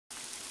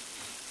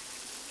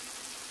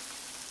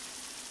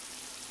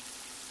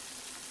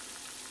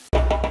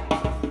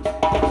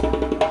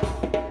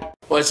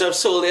What's up,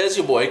 soldiers?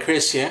 Your boy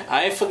Chris here.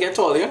 I forget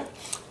all you.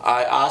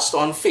 I asked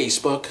on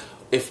Facebook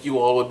if you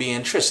all would be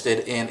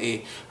interested in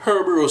a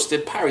herb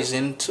roasted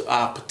Parisienne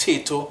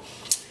potato.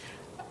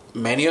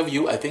 Many of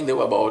you, I think there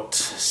were about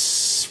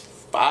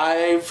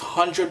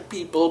 500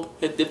 people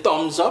hit the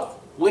thumbs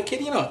up.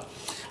 Wicked, you know.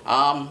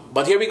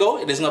 But here we go.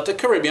 It is not a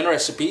Caribbean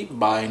recipe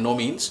by no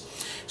means.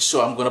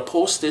 So I'm going to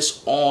post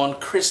this on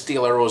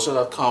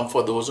ChrisDeLaRosa.com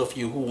for those of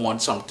you who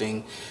want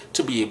something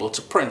to be able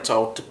to print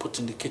out, to put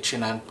in the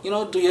kitchen and, you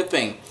know, do your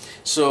thing.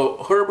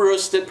 So herb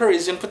roasted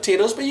Parisienne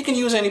potatoes, but you can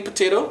use any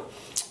potato.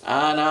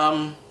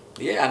 And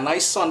yeah, a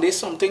nice Sunday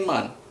something,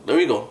 man. There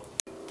we go.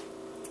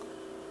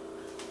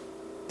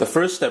 The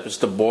first step is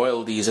to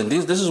boil these, and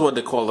this is what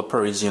they call the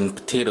Parisienne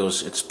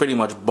potatoes. It's pretty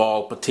much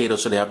boiled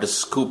potatoes, so they have the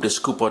scoop. They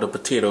scoop out the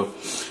potato,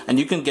 and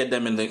you can get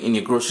them in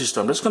your grocery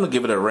store. I'm just going to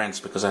give it a rinse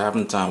because I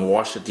haven't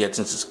washed it yet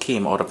since it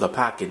came out of the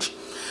package.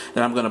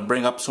 Then I'm going to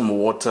bring up some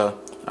water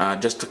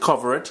just to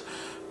cover it,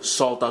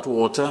 salt that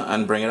water,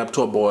 and bring it up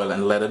to a boil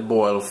and let it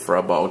boil for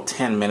about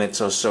 10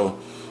 minutes or so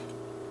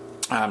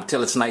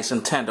till it's nice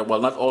and tender. Well,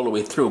 not all the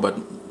way through,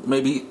 but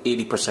maybe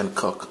 80%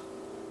 cooked.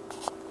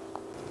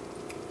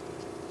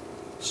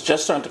 It's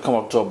just starting to come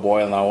up to a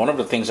boil now. One of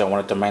the things I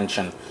wanted to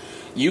mention,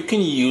 you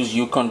can use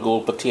Yukon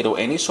Gold potato,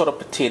 any sort of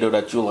potato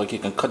that you like. You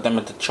can cut them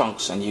into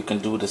chunks and you can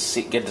do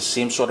get the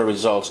same sort of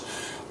results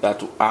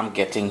that I'm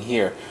getting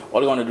here.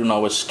 All you want to do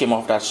now is skim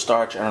off that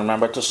starch and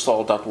remember to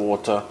salt that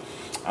water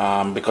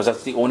because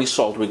that's the only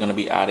salt we're going to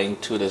be adding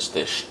to this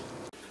dish.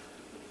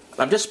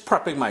 I'm just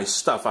prepping my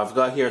stuff. I've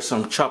got here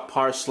some chopped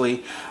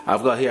parsley.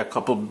 I've got here a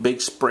couple big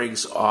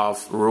sprigs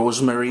of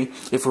rosemary.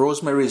 If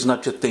rosemary is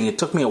not your thing, it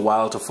took me a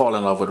while to fall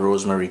in love with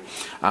rosemary.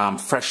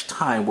 Fresh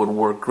thyme would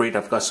work great.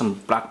 I've got some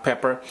black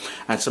pepper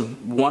and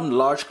one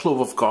large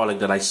clove of garlic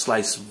that I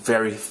sliced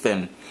very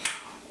thin.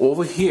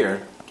 Over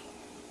here,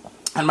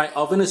 and my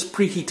oven is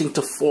preheating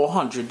to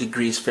 400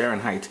 degrees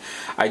Fahrenheit.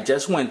 I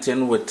just went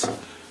in with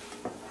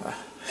a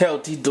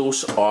healthy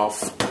dose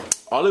of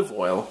olive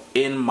oil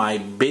in my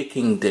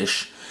baking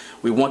dish.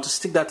 We want to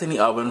stick that in the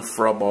oven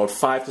for about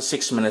 5 to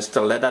 6 minutes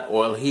to let that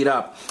oil heat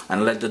up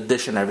and let the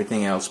dish and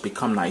everything else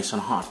become nice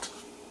and hot.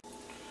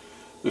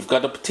 We've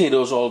got the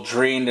potatoes all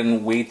drained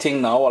and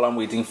waiting. Now all I'm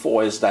waiting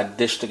for is that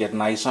dish to get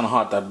nice and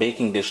hot, that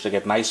baking dish to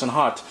get nice and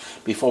hot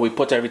before we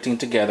put everything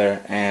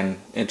together and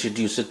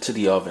introduce it to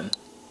the oven.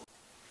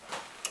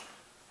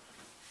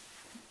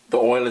 The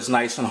oil is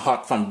nice and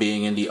hot from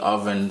being in the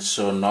oven,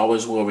 so now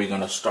is where we're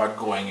going to start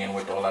going in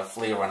with all that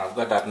flavor. And I've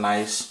got that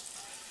nice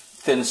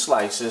thin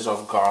slices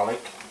of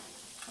garlic.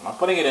 And I'm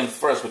putting it in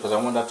first because I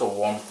want that to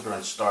warm through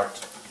and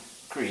start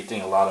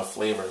creating a lot of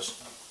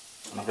flavors.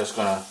 And I'm just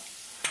going to,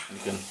 you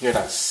can hear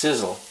that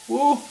sizzle.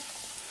 Woo!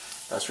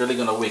 That's really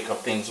going to wake up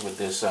things with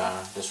this,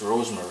 this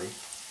rosemary.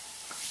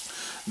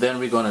 Then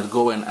we're going to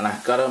go in, and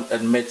I've got to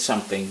admit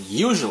something.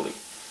 Usually,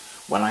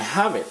 when I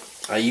have it,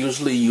 I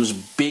usually use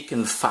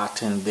bacon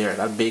fat in there.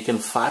 That bacon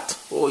fat,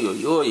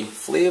 oh,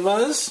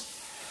 flavors.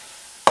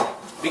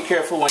 Be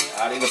careful when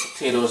you're adding the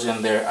potatoes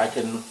in there. I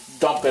can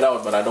dump it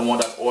out, but I don't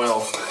want that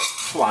oil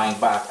flying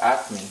back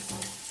at me.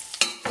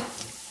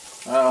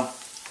 Well,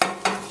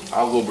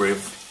 I'll go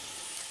brave.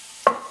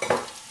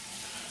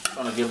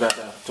 I'm gonna give that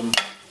to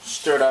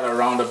stir that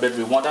around a bit.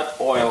 We want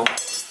that oil.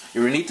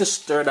 You need to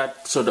stir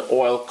that so the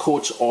oil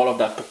coats all of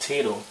that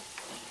potato.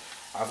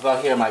 I've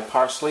got here my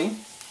parsley.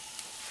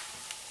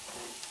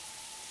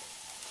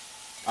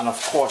 And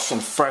of course some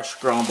fresh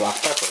ground black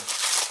pepper.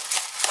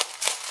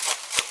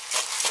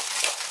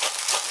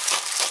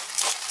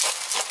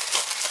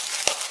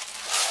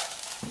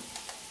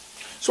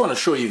 Just want to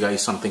show you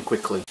guys something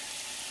quickly.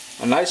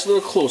 A nice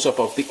little close-up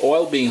of the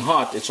oil being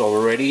hot. It's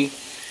already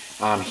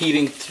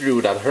heating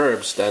through that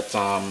herbs,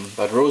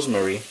 that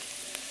rosemary.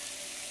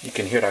 You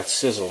can hear that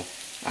sizzle,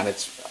 and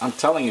I'm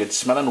telling you, it's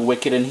smelling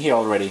wicked in here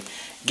already.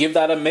 Give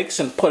that a mix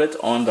and put it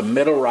on the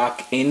middle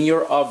rack in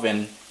your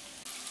oven.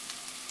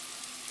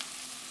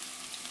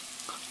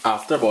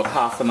 After about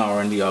half an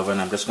hour in the oven,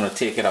 I'm just going to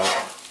take it out.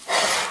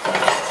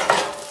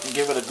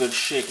 Give it a good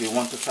shake. We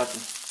want to try to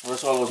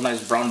roast all those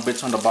nice brown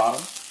bits on the bottom.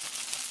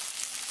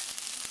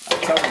 I'm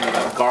telling you,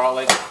 that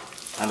garlic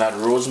and that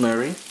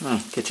rosemary,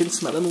 kitchen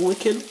smelling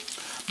wicked.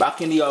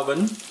 Back in the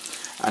oven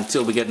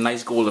until we get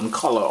nice golden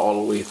color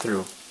all the way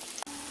through.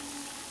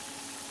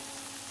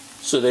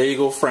 So there you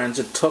go, friends.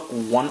 It took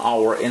 1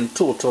 hour in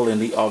total in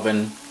the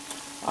oven.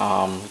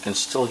 You can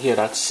still hear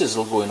that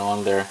sizzle going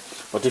on there.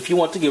 But if you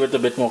want to give it a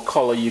bit more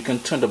color, you can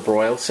turn the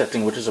broil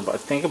setting, which is about, I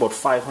think, about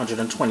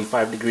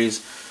 525 degrees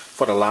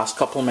for the last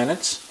couple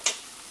minutes.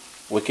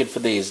 Wicked for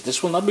days.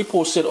 This will not be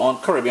posted on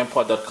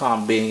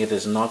CaribbeanPot.com, being it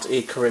is not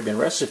a Caribbean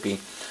recipe,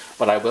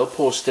 but I will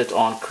post it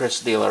on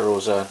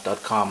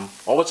ChrisDeLaRosa.com.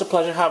 Always a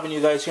pleasure having you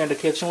guys here in the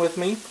kitchen with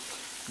me.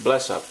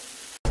 Bless up.